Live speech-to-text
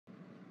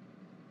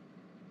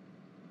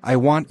I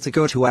want to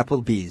go to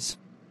Applebee's.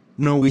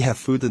 No, we have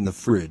food in the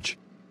fridge.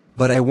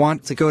 But I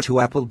want to go to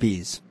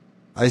Applebee's.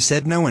 I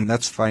said no, and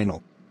that's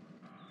final.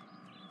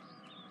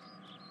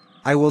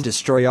 I will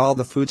destroy all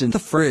the food in the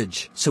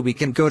fridge so we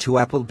can go to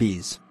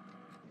Applebee's.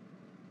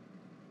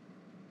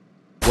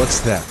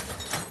 What's that?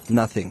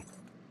 Nothing.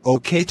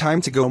 Okay,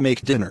 time to go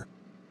make dinner.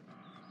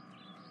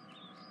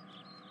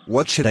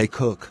 What should I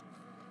cook?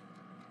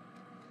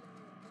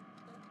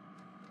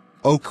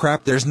 Oh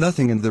crap, there's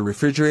nothing in the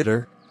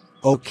refrigerator.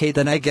 Okay,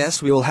 then I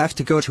guess we will have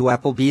to go to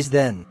Applebee's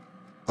then.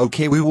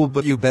 Okay, we will,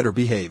 but you better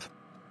behave.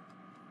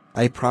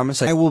 I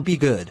promise I will be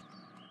good.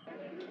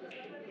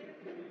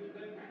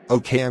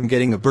 Okay, I'm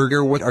getting a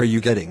burger. What are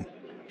you getting?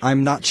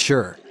 I'm not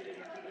sure.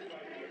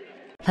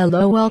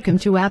 Hello, welcome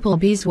to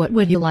Applebee's. What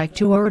would you like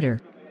to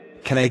order?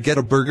 Can I get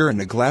a burger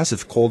and a glass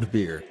of cold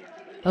beer?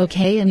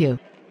 Okay, and you?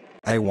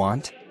 I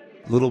want.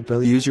 Little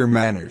Bill, use your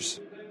manners.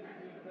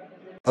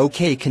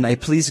 Okay, can I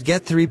please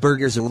get 3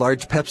 burgers, a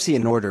large Pepsi,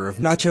 an order of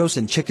nachos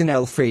and chicken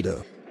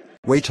Alfredo?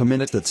 Wait a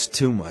minute, that's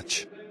too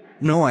much.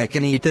 No, I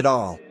can eat it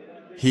all.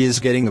 He is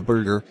getting a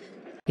burger.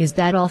 Is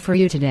that all for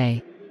you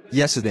today?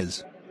 Yes, it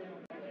is.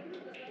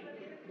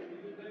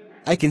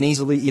 I can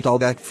easily eat all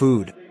that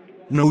food.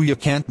 No, you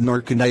can't,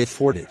 nor can I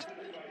afford it.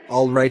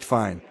 Alright,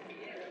 fine.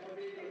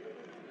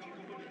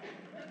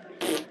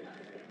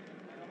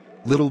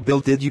 Little Bill,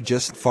 did you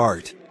just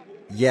fart?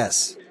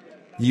 Yes.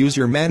 Use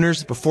your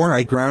manners before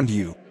I ground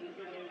you.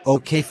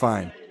 Okay,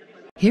 fine.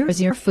 Here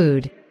is your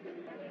food.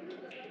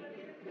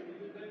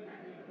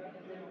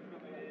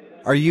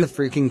 Are you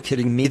freaking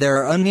kidding me? There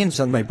are onions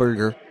on my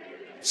burger.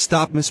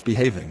 Stop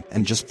misbehaving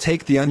and just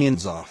take the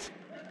onions off.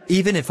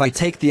 Even if I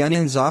take the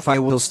onions off, I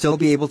will still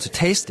be able to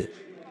taste it.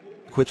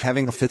 Quit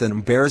having a fit and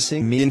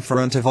embarrassing me in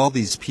front of all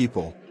these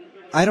people.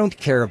 I don't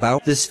care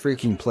about this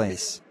freaking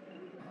place.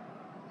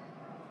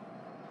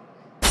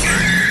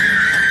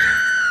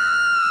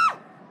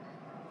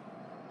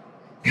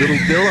 Little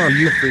Bill, are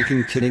you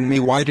freaking kidding me?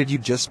 Why did you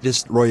just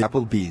destroy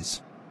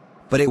Applebee's?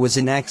 But it was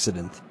an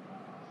accident.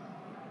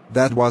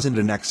 That wasn't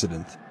an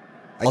accident.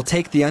 I'll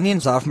take the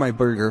onions off my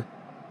burger.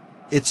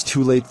 It's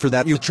too late for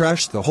that. You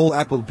trashed the whole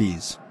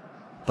Applebee's.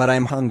 But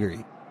I'm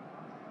hungry.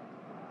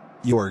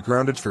 You are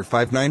grounded for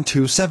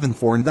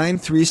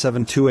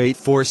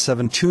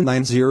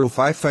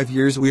 59274937284729055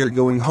 years. We are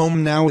going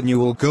home now and you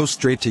will go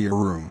straight to your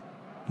room.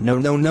 No,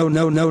 no, no,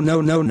 no, no,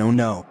 no, no, no,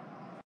 no.